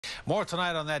More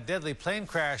tonight on that deadly plane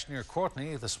crash near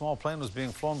Courtenay. The small plane was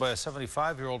being flown by a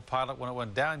 75-year-old pilot when it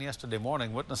went down yesterday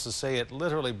morning. Witnesses say it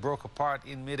literally broke apart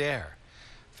in midair.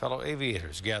 Fellow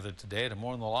aviators gathered today to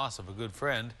mourn the loss of a good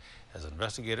friend as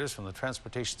investigators from the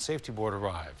Transportation Safety Board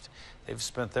arrived. They've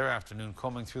spent their afternoon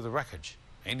combing through the wreckage.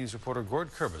 A News reporter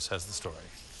Gord Kurbis has the story.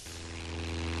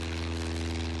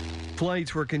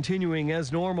 Flights were continuing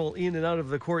as normal in and out of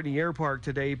the Courtenay Air Park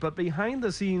today, but behind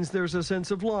the scenes there's a sense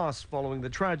of loss following the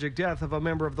tragic death of a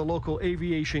member of the local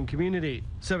aviation community.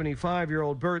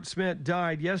 75-year-old Bert Smith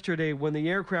died yesterday when the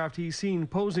aircraft he's seen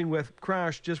posing with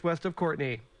crashed just west of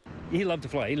Courtenay. He loved to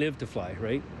fly. He lived to fly,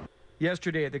 right?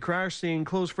 Yesterday at the crash scene,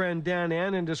 close friend Dan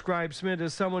Annan described Smith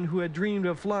as someone who had dreamed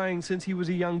of flying since he was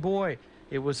a young boy.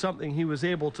 It was something he was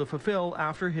able to fulfill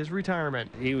after his retirement.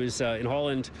 He was in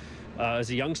Holland as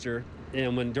a youngster,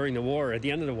 and when during the war, at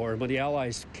the end of the war, when the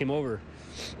Allies came over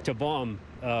to bomb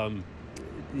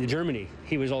Germany,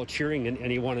 he was all cheering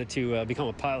and he wanted to become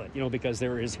a pilot, because they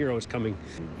were his heroes coming.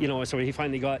 So he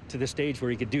finally got to the stage where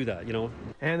he could do that,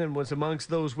 Annan was amongst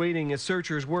those waiting as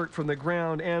searchers worked from the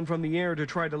ground and from the air to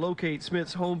try to locate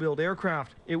Smith's home-built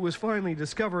aircraft. It was finally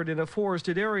discovered in a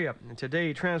forested area, and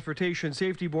today Transportation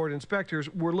Safety Board inspectors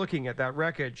were looking at that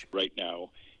wreckage. Right now,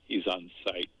 he's on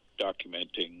site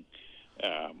documenting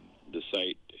the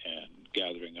site and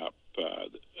gathering up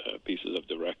pieces of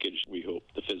the wreckage. We hope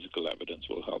the physical evidence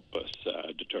will help us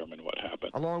determine what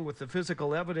happened. Along with the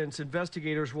physical evidence,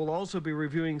 investigators will also be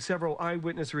reviewing several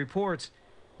eyewitness reports.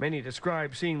 Many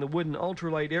describe seeing the wooden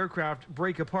ultralight aircraft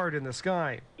break apart in the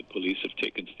sky. The police have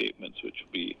taken statements which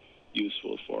will be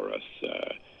useful for us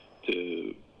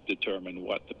to determine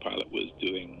what the pilot was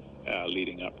doing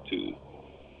leading up to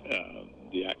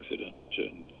the accident,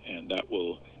 and that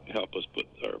will help us put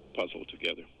our puzzle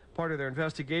together. Part of their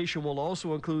investigation will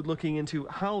also include looking into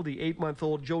how the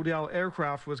 8-month-old Jodel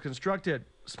aircraft was constructed.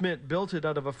 Smith built it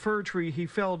out of a fir tree he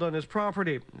felled on his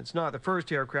property. It's not the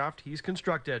first aircraft he's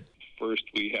constructed. First,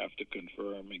 we have to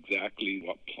confirm exactly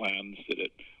what plans did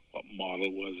it, what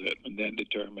model was it, and then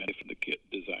determine if the kit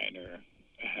designer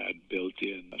had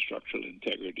built-in structural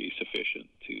integrity sufficient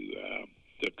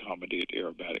to accommodate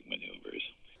aerobatic maneuvers.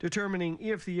 Determining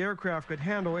if the aircraft could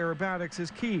handle aerobatics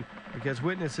is key, because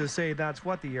witnesses say that's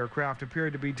what the aircraft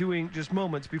appeared to be doing just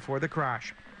moments before the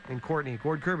crash. In Courtenay,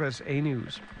 Gord Kurbis, A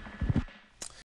News.